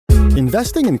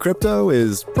Investing in crypto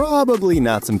is probably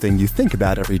not something you think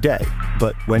about every day,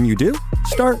 but when you do,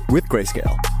 start with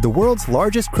Grayscale, the world's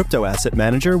largest crypto asset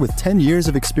manager with 10 years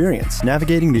of experience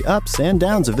navigating the ups and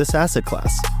downs of this asset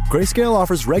class. Grayscale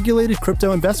offers regulated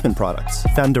crypto investment products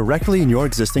found directly in your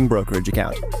existing brokerage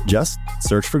account. Just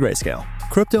search for Grayscale.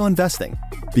 Crypto investing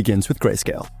begins with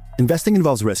Grayscale. Investing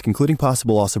involves risk, including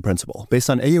possible loss of principal, based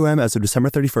on AUM as of December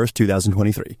 31st,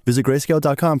 2023. Visit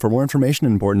grayscale.com for more information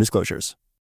and important disclosures.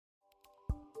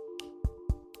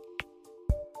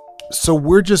 So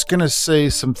we're just going to say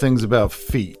some things about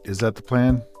feet. Is that the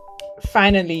plan?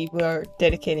 Finally, we're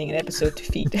dedicating an episode to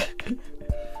feet.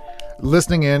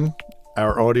 Listening in,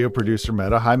 our audio producer,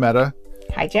 Meta. Hi, Meta.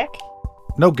 Hi, Jack.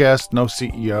 No guest, no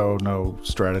CEO, no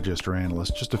strategist or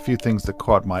analyst. Just a few things that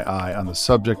caught my eye on the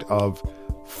subject of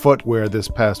footwear this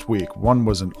past week. One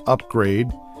was an upgrade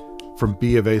from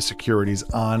B of A Securities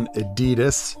on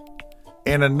Adidas.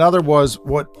 And another was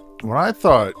what I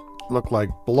thought looked like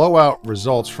blowout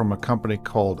results from a company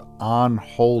called On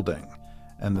Holding,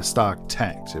 and the stock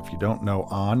tanked. If you don't know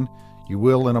On, you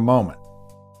will in a moment.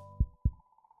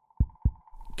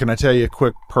 Can I tell you a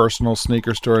quick personal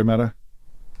sneaker story, Meta?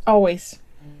 Always.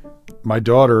 My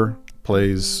daughter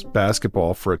plays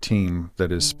basketball for a team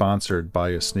that is sponsored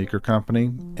by a sneaker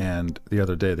company, and the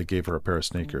other day they gave her a pair of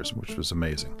sneakers, which was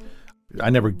amazing. I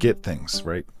never get things,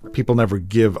 right? People never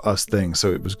give us things,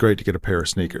 so it was great to get a pair of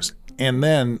sneakers. And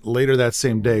then later that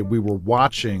same day, we were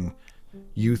watching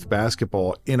youth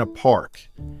basketball in a park,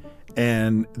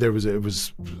 and it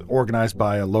was organized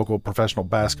by a local professional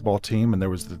basketball team, and there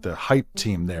was the hype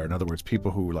team there. In other words,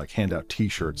 people who like hand out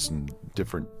T-shirts and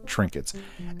different trinkets.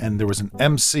 And there was an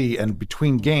MC, and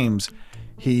between games,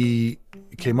 he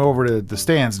came over to the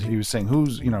stands and he was saying, who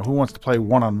wants to play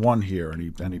one-on-one here?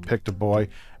 And he picked a boy,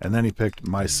 and then he picked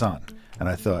my son. And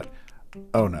I thought,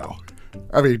 oh no.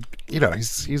 I mean,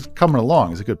 he's coming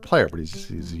along. He's a good player, but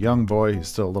he's a young boy. He's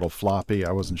still a little floppy.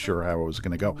 I wasn't sure how it was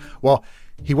going to go. Well,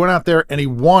 he went out there and he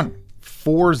won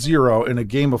 4-0 in a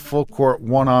game of full court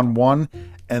one-on-one,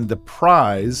 and the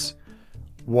prize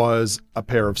was a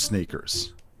pair of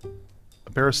sneakers.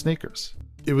 A pair of sneakers.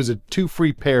 It was a 2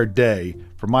 free pair day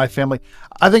for my family.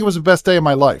 I think it was the best day of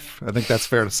my life. I think that's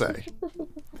fair to say.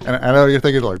 And I know you're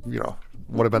thinking, like,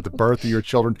 what about the birth of your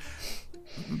children?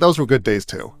 Those were good days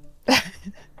too.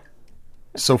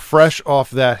 So fresh off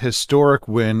that historic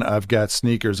win, I've got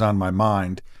sneakers on my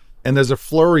mind, and there's a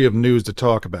flurry of news to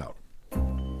talk about.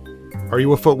 Are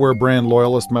you a footwear brand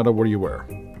loyalist, Meta? What do you wear?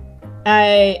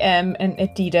 I am an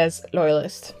Adidas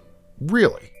loyalist.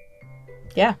 Really?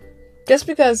 Yeah. Just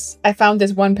because I found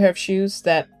this one pair of shoes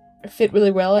that fit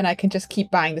really well, and I can just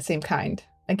keep buying the same kind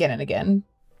again and again.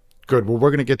 Good. Well,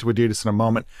 we're going to get to Adidas in a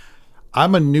moment.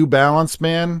 I'm a New Balance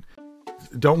man.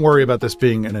 Don't worry about this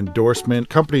being an endorsement.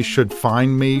 Companies should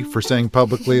fine me for saying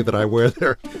publicly that I wear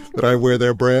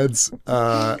their brands.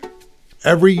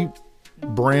 Every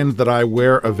brand that I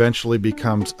wear eventually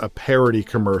becomes a parody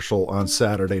commercial on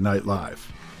Saturday Night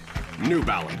Live. New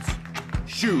Balance.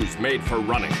 Shoes made for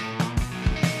running.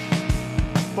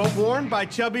 But worn by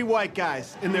chubby white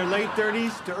guys in their late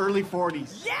 30s to early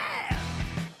 40s. Yeah!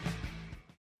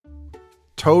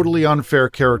 Totally unfair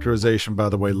characterization, by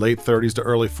the way, late 30s to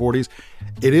early 40s.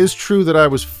 It is true that I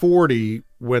was 40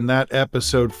 when that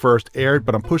episode first aired,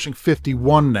 but I'm pushing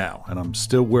 51 now, and I'm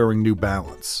still wearing New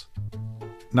Balance.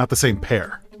 Not the same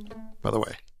pair, by the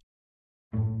way.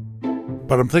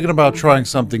 But I'm thinking about trying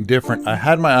something different. I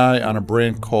had my eye on a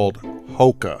brand called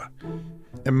Hoka.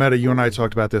 And Meta, you and I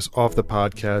talked about this off the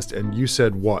podcast, and you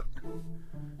said what?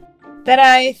 That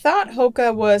I thought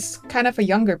Hoka was kind of for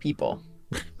younger people.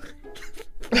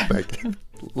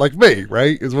 Like me,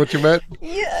 right? Is what you meant?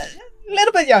 Yeah, a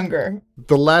little bit younger.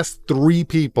 The last 3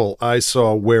 people I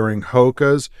saw wearing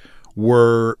Hokas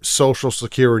were Social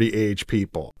Security age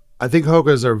people. I think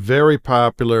Hokas are very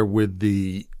popular with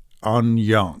the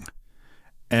unyoung.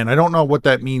 And I don't know what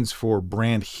that means for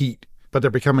brand heat, but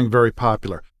they're becoming very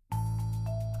popular.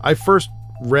 I first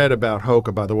read about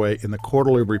Hoka, by the way, in the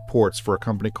quarterly reports for a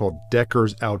company called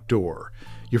Deckers Outdoor.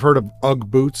 You've heard of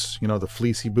UGG boots, the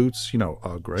fleecy boots,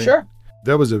 UGG, right? Sure.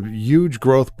 That was a huge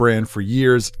growth brand for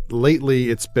years. Lately,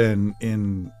 it's been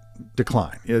in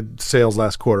decline. Sales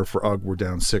last quarter for UGG were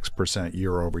down 6%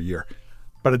 year over year.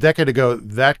 But a decade ago,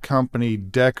 that company,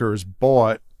 Deckers,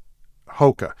 bought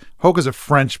Hoka. Hoka's a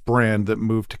French brand that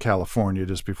moved to California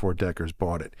just before Deckers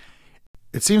bought it.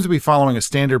 It seems to be following a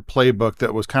standard playbook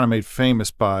that was kind of made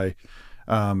famous by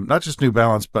not just New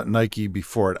Balance, but Nike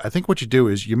before it. I think what you do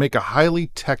is you make a highly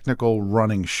technical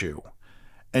running shoe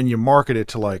and you market it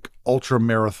to like ultra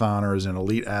marathoners and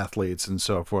elite athletes and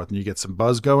so forth, and you get some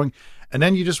buzz going. And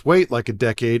then you just wait like a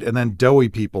decade, and then doughy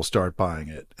people start buying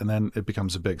it, and then it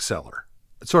becomes a big seller.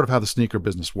 It's sort of how the sneaker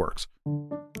business works.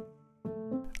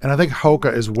 And I think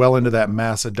Hoka is well into that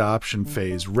mass adoption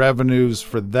phase. Revenues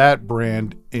for that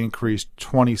brand increased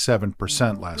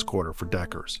 27% last quarter for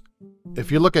Deckers.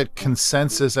 If you look at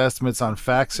consensus estimates on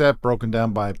FactSet broken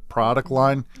down by product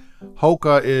line,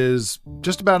 Hoka is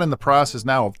just about in the process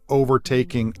now of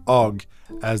overtaking UGG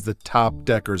as the top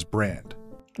Deckers brand.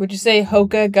 Would you say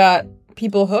Hoka got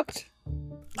people hooked?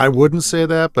 I wouldn't say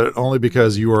that, but only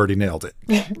because you already nailed it.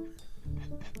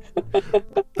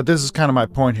 But this is kind of my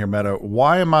point here, Meta.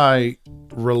 Why am I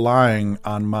relying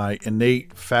on my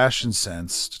innate fashion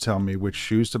sense to tell me which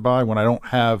shoes to buy when I don't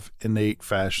have innate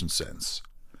fashion sense?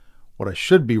 What I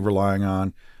should be relying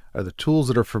on are the tools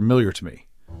that are familiar to me,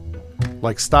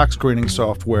 like stock screening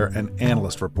software and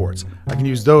analyst reports. I can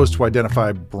use those to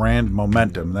identify brand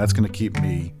momentum, and that's going to keep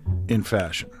me in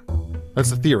fashion.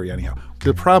 That's the theory, anyhow.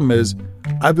 The problem is,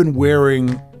 I've been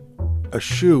wearing a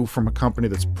shoe from a company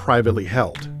that's privately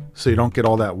held, so you don't get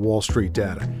all that Wall Street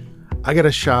data. I got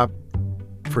to shop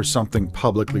for something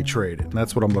publicly traded, and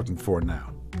that's what I'm looking for now.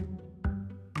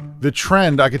 The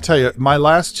trend, I can tell you, my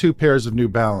last 2 pairs of New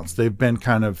Balance, they've been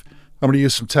kind of, I'm going to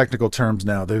use some technical terms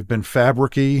now. They've been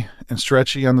fabricy and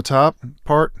stretchy on the top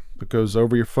part that goes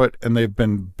over your foot, and they've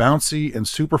been bouncy and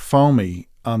super foamy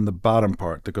on the bottom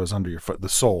part that goes under your foot, the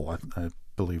sole, I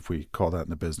believe we call that in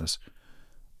the business.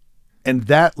 And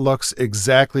that looks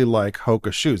exactly like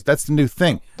Hoka shoes. That's the new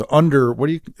thing. The under,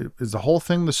 is the whole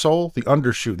thing the sole? The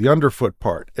undershoe, the underfoot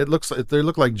part. They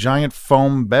look like giant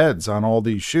foam beds on all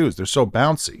these shoes. They're so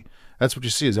bouncy. That's what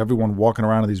you see, is everyone walking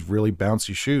around in these really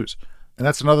bouncy shoes. And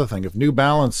that's another thing. If New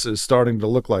Balance is starting to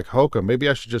look like Hoka, maybe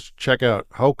I should just check out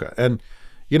Hoka. And,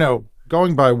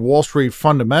 going by Wall Street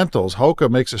fundamentals, Hoka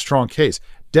makes a strong case.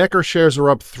 Decker shares are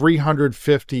up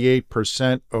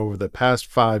 358% over the past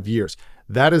 5 years.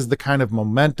 That is the kind of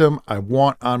momentum I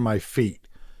want on my feet.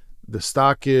 The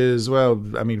stock is,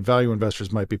 value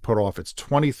investors might be put off. It's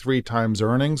 23 times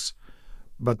earnings,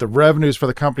 but the revenues for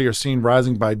the company are seen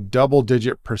rising by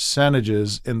double-digit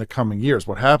percentages in the coming years.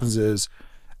 What happens is,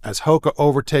 as Hoka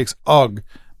overtakes UGG,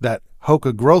 that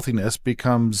Hoka growthiness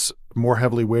becomes more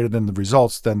heavily weighted in the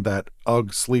results than that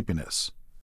UGG sleepiness.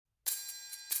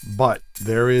 But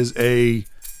there is a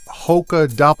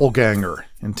Hoka doppelganger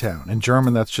in town. In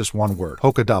German, that's just one word.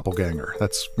 Hoka doppelganger.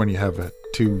 That's when you have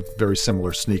 2 very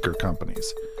similar sneaker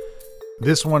companies.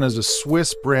 This one is a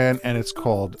Swiss brand, and it's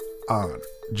called On.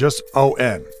 Just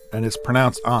O-N, and it's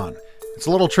pronounced On. It's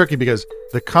a little tricky because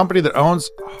the company that owns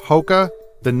Hoka,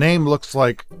 the name looks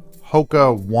like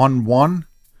Hoka 1-1,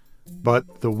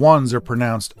 but the ones are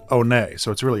pronounced One.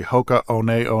 So it's really Hoka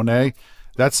One.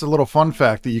 That's a little fun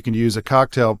fact that you can use at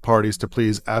cocktail parties to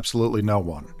please absolutely no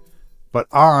one. But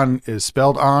On is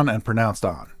spelled On and pronounced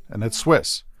On, and it's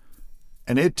Swiss.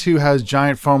 And it too has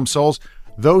giant foam soles.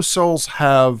 Those soles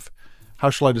have, how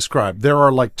shall I describe? There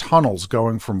are like tunnels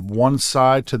going from one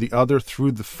side to the other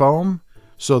through the foam,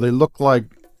 so they look like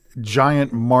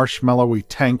giant marshmallowy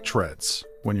tank treads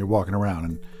when you're walking around.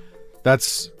 And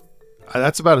that's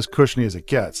about as cushiony as it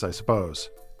gets, I suppose.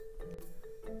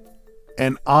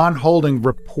 And On Holding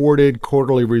reported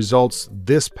quarterly results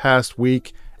this past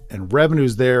week, and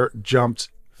revenues there jumped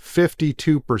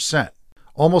 52%,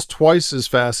 almost twice as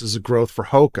fast as the growth for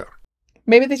Hoka.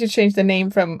 Maybe they should change the name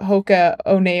from Hoka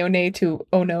One to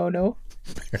Ono Ono.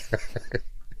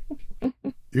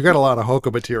 You got a lot of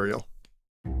Hoka material.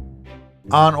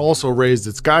 On also raised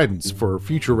its guidance for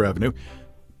future revenue,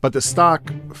 but the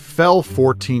stock fell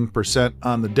 14%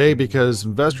 on the day because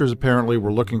investors apparently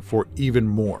were looking for even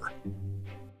more.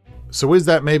 So is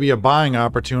that maybe a buying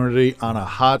opportunity on a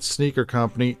hot sneaker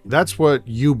company? That's what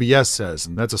UBS says,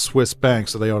 and that's a Swiss bank,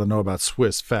 so they ought to know about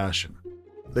Swiss fashion.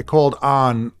 They called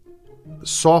On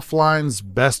Softline's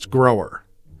best grower.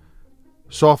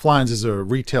 Softlines is a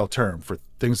retail term for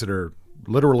things that are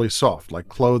literally soft, like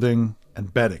clothing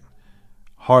and bedding.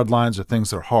 Hardlines are things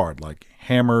that are hard, like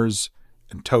hammers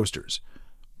and toasters.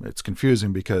 It's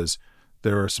confusing because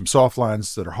there are some soft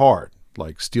lines that are hard,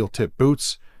 like steel-tip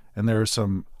boots, and there are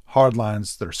some hard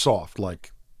lines that are soft,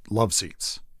 like love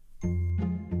seats.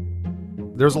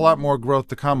 There's a lot more growth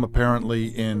to come, apparently,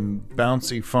 in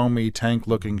bouncy, foamy,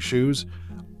 tank-looking shoes.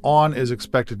 On is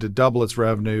expected to double its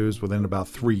revenues within about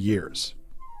 3 years.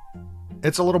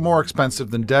 It's a little more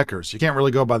expensive than Deckers. You can't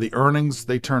really go by the earnings.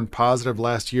 They turned positive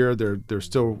last year. They're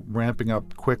still ramping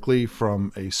up quickly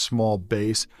from a small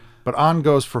base. But On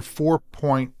goes for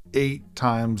 4.8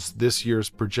 times this year's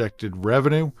projected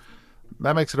revenue.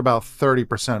 That makes it about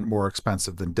 30% more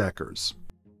expensive than Deckers.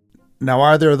 Now,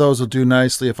 either of those will do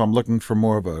nicely if I'm looking for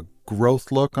more of a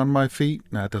growth look on my feet.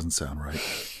 Nah, that doesn't sound right.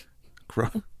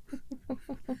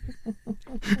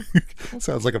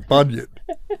 Sounds like a bunion.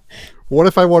 What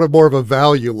if I wanted more of a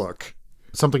value look?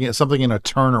 Something in a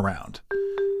turnaround.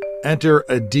 Enter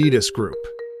Adidas Group.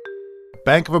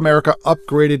 Bank of America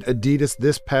upgraded Adidas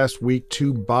this past week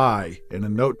to buy in a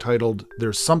note titled,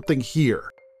 "There's something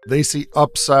here." They see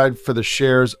upside for the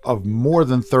shares of more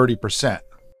than 30%.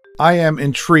 I am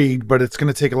intrigued, but it's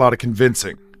going to take a lot of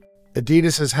convincing.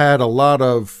 Adidas has had a lot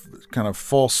of kind of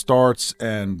false starts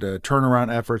and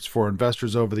turnaround efforts for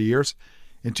investors over the years.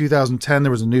 In 2010,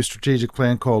 there was a new strategic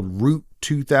plan called Route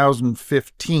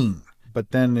 2015.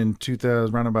 But then in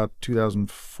around about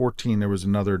 2014, there was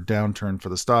another downturn for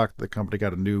the stock. The company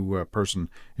got a new person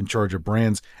in charge of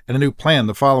brands and a new plan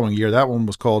the following year. That one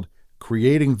was called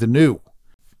Creating the New.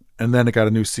 And then it got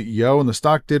a new CEO, and the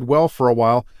stock did well for a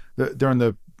while. During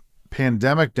the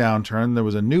pandemic downturn, there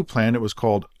was a new plan. It was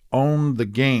called Own the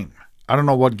Game. I don't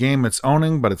know what game it's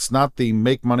owning, but it's not the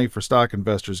make money for stock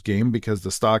investors game because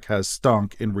the stock has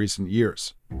stunk in recent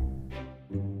years.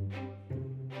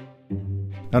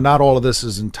 Now, not all of this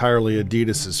is entirely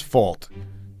Adidas' fault.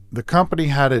 The company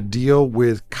had a deal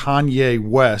with Kanye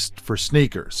West for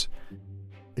sneakers.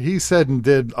 He said and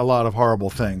did a lot of horrible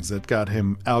things that got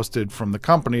him ousted from the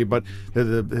company, but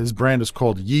his brand is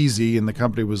called Yeezy, and the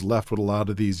company was left with a lot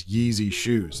of these Yeezy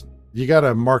shoes. You got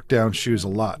to mark down shoes a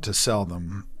lot to sell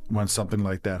them when something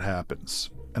like that happens,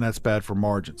 and that's bad for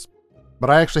margins. But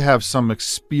I actually have some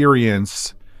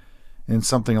experience in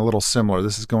something a little similar.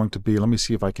 This is going to be, let me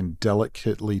see if I can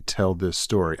delicately tell this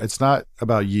story. It's not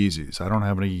about Yeezys. I don't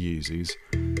have any Yeezys.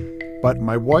 But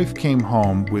my wife came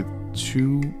home with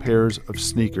 2 pairs of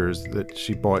sneakers that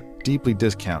she bought deeply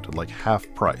discounted, like half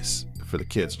price for the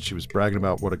kids. And she was bragging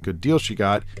about what a good deal she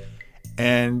got.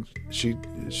 And she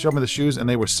showed me the shoes, and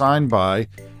they were signed by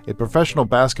a professional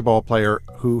basketball player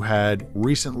who had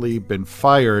recently been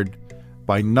fired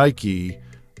by Nike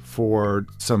for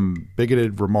some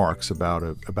bigoted remarks about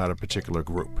a particular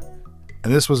group.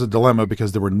 And this was a dilemma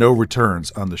because there were no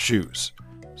returns on the shoes.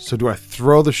 So do I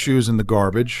throw the shoes in the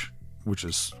garbage, which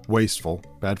is wasteful,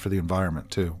 bad for the environment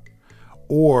too?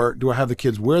 Or do I have the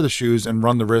kids wear the shoes and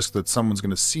run the risk that someone's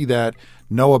going to see that,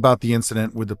 know about the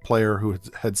incident with the player who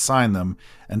had signed them,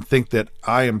 and think that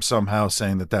I am somehow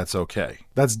saying that that's okay?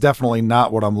 That's definitely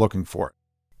not what I'm looking for.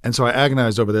 And so I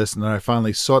agonized over this, and then I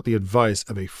finally sought the advice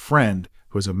of a friend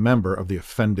who was a member of the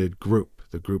offended group,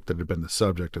 the group that had been the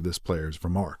subject of this player's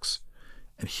remarks.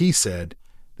 And he said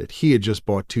that he had just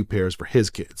bought 2 pairs for his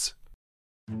kids.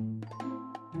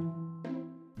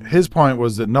 His point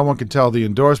was that no one can tell the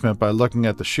endorsement by looking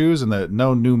at the shoes, and that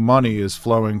no new money is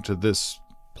flowing to this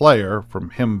player from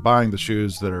him buying the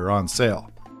shoes that are on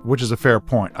sale, which is a fair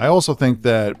point. I also think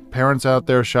that parents out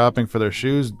there shopping for their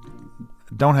shoes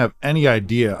don't have any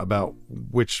idea about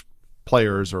which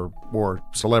players or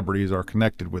celebrities are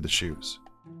connected with the shoes.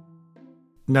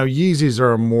 Now, Yeezys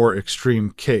are a more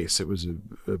extreme case. It was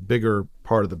a bigger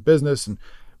part of the business, and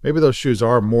maybe those shoes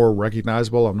are more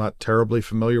recognizable. I'm not terribly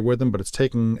familiar with them, but it's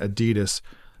taking Adidas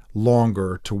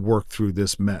longer to work through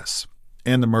this mess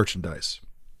and the merchandise.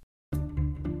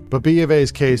 But B of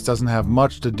A's case doesn't have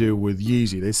much to do with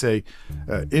Yeezy. They say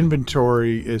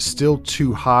inventory is still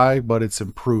too high, but it's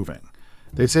improving.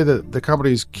 They say that the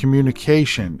company's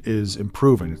communication is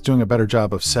improving. It's doing a better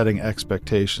job of setting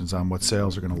expectations on what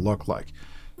sales are going to look like.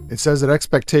 It says that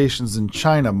expectations in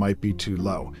China might be too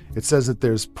low. It says that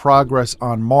there's progress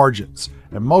on margins.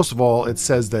 And most of all, it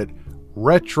says that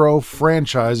retro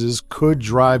franchises could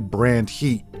drive brand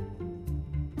heat.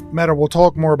 Meta, we'll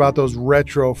talk more about those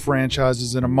retro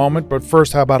franchises in a moment, but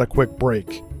first, how about a quick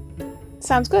break?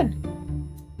 Sounds good.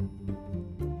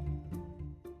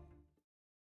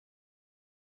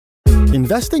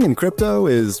 Investing in crypto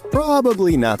is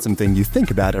probably not something you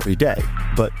think about every day.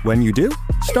 But when you do,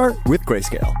 start with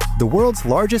Grayscale, the world's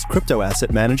largest crypto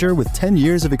asset manager with 10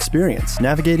 years of experience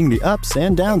navigating the ups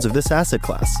and downs of this asset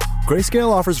class. Grayscale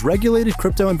offers regulated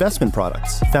crypto investment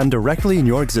products found directly in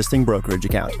your existing brokerage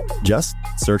account. Just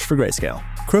search for Grayscale.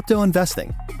 Crypto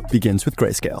investing begins with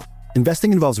Grayscale.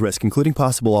 Investing involves risk, including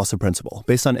possible loss of principal,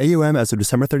 based on AUM as of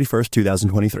December 31st,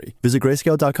 2023. Visit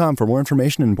grayscale.com for more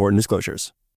information and important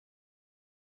disclosures.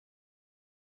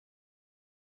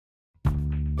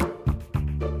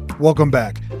 Welcome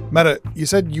back. Meta, you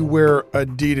said you wear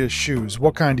Adidas shoes.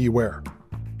 What kind do you wear?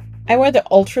 I wear the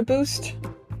Ultra Boost.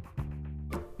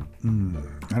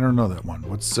 I don't know that one.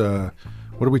 What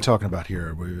are we talking about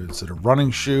here? Is it a running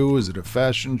shoe? Is it a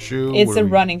fashion shoe? It's a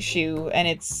running shoe, and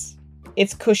it's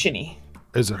cushiony.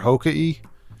 Is it Hoka-y?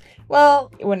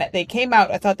 Well, when they came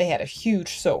out, I thought they had a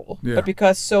huge sole. Yeah. But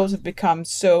because soles have become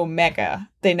so mega,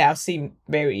 they now seem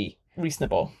very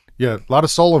reasonable. Yeah, a lot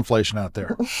of sole inflation out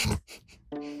there.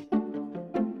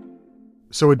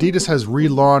 So Adidas has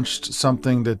relaunched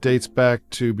something that dates back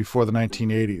to before the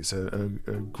 1980s,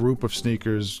 a group of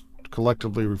sneakers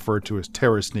collectively referred to as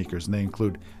terrace sneakers, and they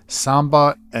include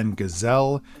Samba and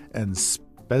Gazelle and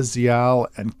Spezial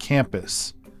and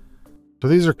Campus. So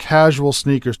these are casual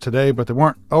sneakers today, but they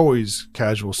weren't always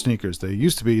casual sneakers. They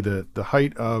used to be the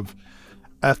height of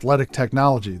athletic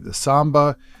technology. The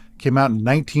Samba came out in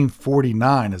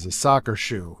 1949 as a soccer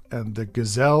shoe, and the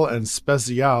Gazelle and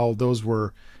Spezial, those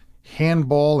were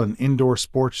handball and indoor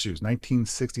sports shoes,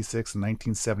 1966 and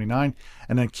 1979.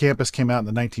 And then Campus came out in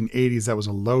the 1980s. That was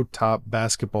a low-top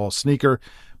basketball sneaker,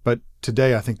 but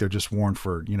today I think they're just worn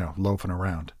for, loafing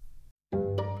around.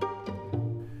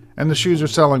 And the shoes are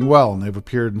selling well, and they've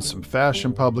appeared in some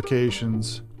fashion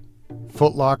publications.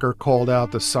 Foot Locker called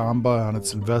out the Samba on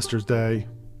its Investors Day.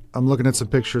 I'm looking at some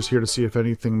pictures here to see if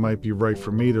anything might be right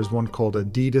for me. There's one called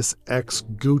Adidas X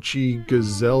Gucci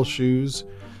Gazelle shoes.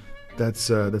 That's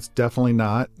definitely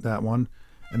not that one.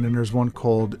 And then there's one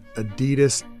called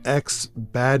Adidas X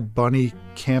Bad Bunny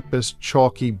Campus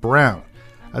Chalky Brown.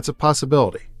 That's a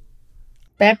possibility.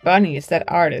 Bad Bunny is that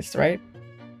artist, right?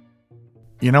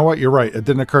 You know what? You're right. It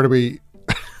didn't occur to me.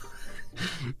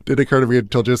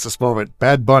 Until just this moment.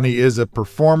 Bad Bunny is a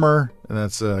performer, and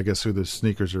that's, I guess, who the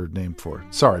sneakers are named for.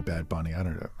 Sorry, Bad Bunny. I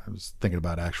don't know. I was thinking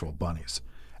about actual bunnies.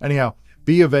 Anyhow,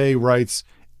 B of A writes,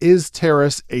 is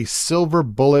Terrace a silver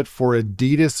bullet for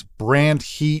Adidas brand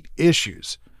heat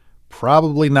issues?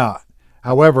 Probably not.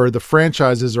 However, the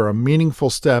franchises are a meaningful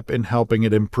step in helping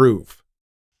it improve.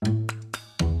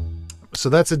 So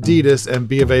that's Adidas, and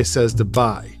B of A says to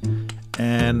buy.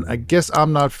 And I guess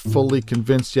I'm not fully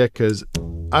convinced yet because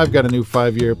I've got a new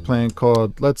 5-year plan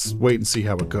called Let's Wait and See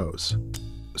How It Goes.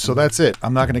 So that's it.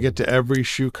 I'm not going to get to every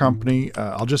shoe company.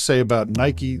 I'll just say about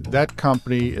Nike, that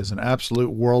company is an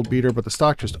absolute world beater, but the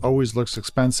stock just always looks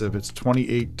expensive. It's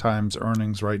 28 times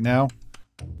earnings right now.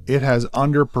 It has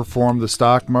underperformed the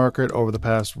stock market over the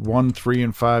past 1, 3,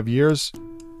 and 5 years.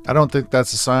 I don't think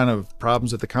that's a sign of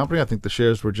problems at the company. I think the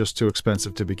shares were just too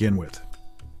expensive to begin with.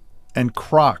 And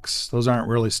Crocs, those aren't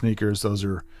really sneakers, those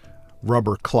are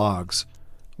rubber clogs.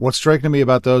 What's striking to me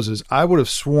about those is I would have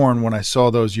sworn when I saw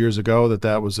those years ago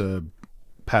that was a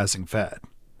passing fad,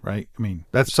 right? I mean,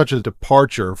 that's such a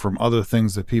departure from other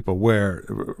things that people wear.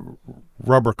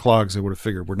 Rubber clogs, I would have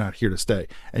figured were not here to stay.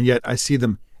 And yet I see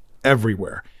them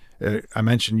everywhere. I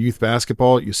mentioned youth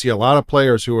basketball. You see a lot of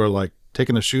players who are like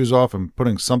taking the shoes off and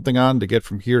putting something on to get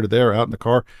from here to there out in the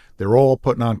car. They're all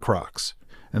putting on Crocs.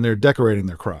 And they're decorating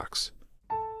their Crocs.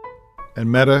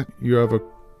 And Meta, you have a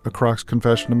Crocs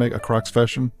confession to make, a Crocs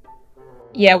fashion?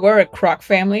 Yeah, we're a Croc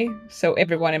family, so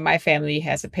everyone in my family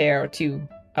has a pair or two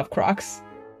of Crocs.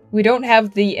 We don't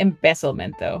have the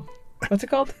embezzlement, though. What's it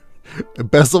called?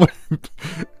 Embezzlement?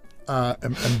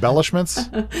 Embellishments?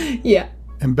 Yeah.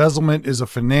 Embezzlement is a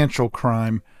financial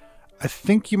crime. I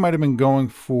think you might have been going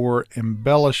for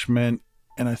embellishment,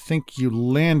 and I think you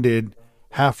landed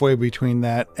halfway between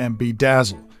that and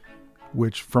bedazzle,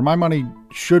 which for my money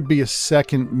should be a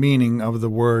second meaning of the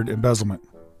word embezzlement.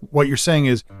 What you're saying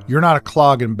is you're not a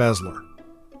clog embezzler.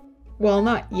 Well,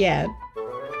 not yet.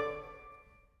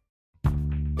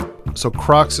 So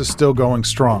Crocs is still going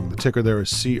strong. The ticker there is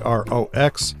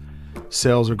CROX.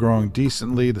 Sales are growing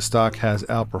decently. The stock has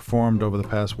outperformed over the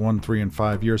past 1, 3, and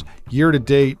 5 years. Year to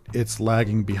date, it's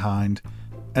lagging behind,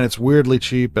 and it's weirdly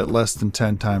cheap at less than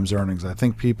 10 times earnings. I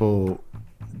think people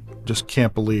just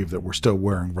can't believe that we're still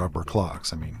wearing rubber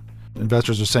clogs. I mean,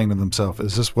 investors are saying to themselves,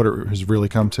 is this what it has really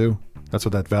come to? That's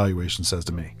what that valuation says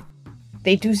to me.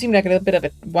 They do seem like a little bit of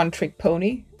a one-trick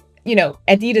pony. You know,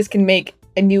 Adidas can make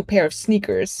a new pair of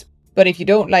sneakers, but if you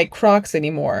don't like Crocs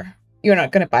anymore, you're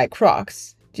not going to buy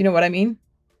Crocs. Do you know what I mean?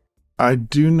 I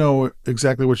do know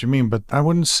exactly what you mean, but I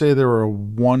wouldn't say they're a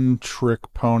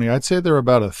one-trick pony. I'd say they're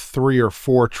about a 3 or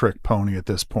 4-trick pony at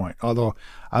this point, although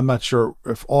I'm not sure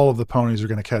if all of the ponies are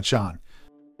going to catch on.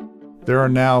 There are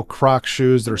now Croc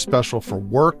shoes that are special for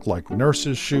work, like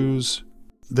nurses' shoes.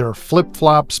 There are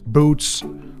flip-flops, boots,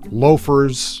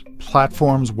 loafers,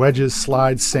 platforms, wedges,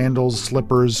 slides, sandals,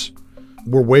 slippers.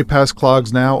 We're way past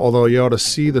clogs now, although you ought to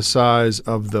see the size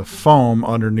of the foam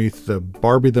underneath the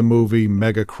Barbie the Movie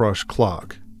Mega Crush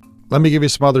clog. Let me give you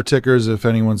some other tickers if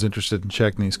anyone's interested in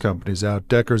checking these companies out.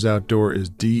 Deckers Outdoor is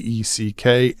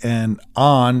DECK and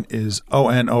On is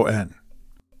ONON.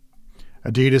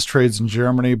 Adidas trades in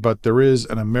Germany, but there is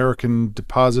an American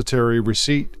depository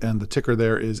receipt, and the ticker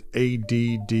there is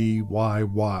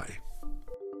ADDYY.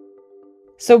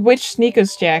 So which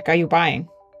sneakers, Jack, are you buying?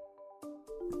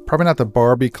 Probably not the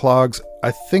Barbie clogs. I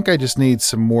think I just need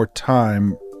some more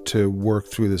time to work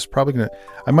through this.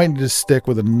 I might need to stick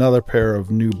with another pair of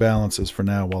New Balances for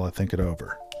now while I think it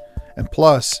over. And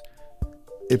plus,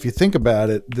 if you think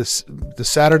about it, the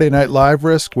Saturday Night Live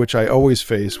risk, which I always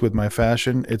face with my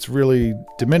fashion, it's really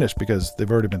diminished because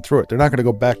they've already been through it. They're not going to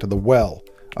go back to the well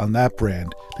on that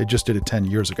brand. They just did it 10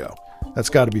 years ago. That's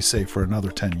got to be safe for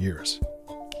another 10 years.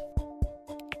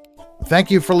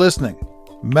 Thank you for listening.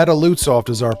 Meta Lutsoft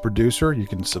is our producer. You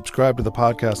can subscribe to the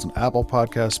podcast on Apple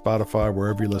Podcasts, Spotify,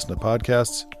 wherever you listen to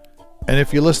podcasts. And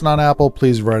if you listen on Apple,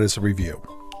 please write us a review.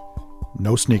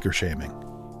 No sneaker shaming.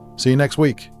 See you next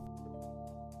week.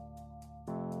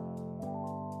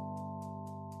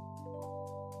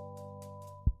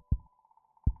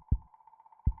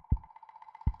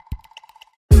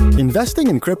 Investing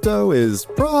in crypto is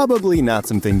probably not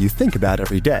something you think about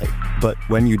every day, but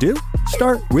when you do,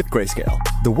 start with Grayscale,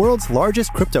 the world's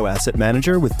largest crypto asset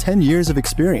manager with 10 years of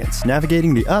experience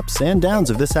navigating the ups and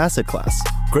downs of this asset class.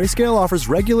 Grayscale offers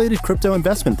regulated crypto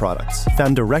investment products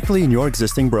found directly in your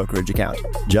existing brokerage account.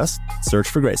 Just search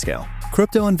for Grayscale.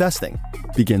 Crypto investing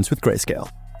begins with Grayscale.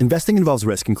 Investing involves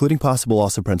risk, including possible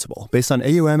loss of principal, based on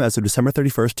AUM as of December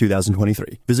 31st,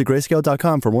 2023. Visit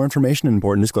grayscale.com for more information and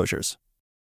important disclosures.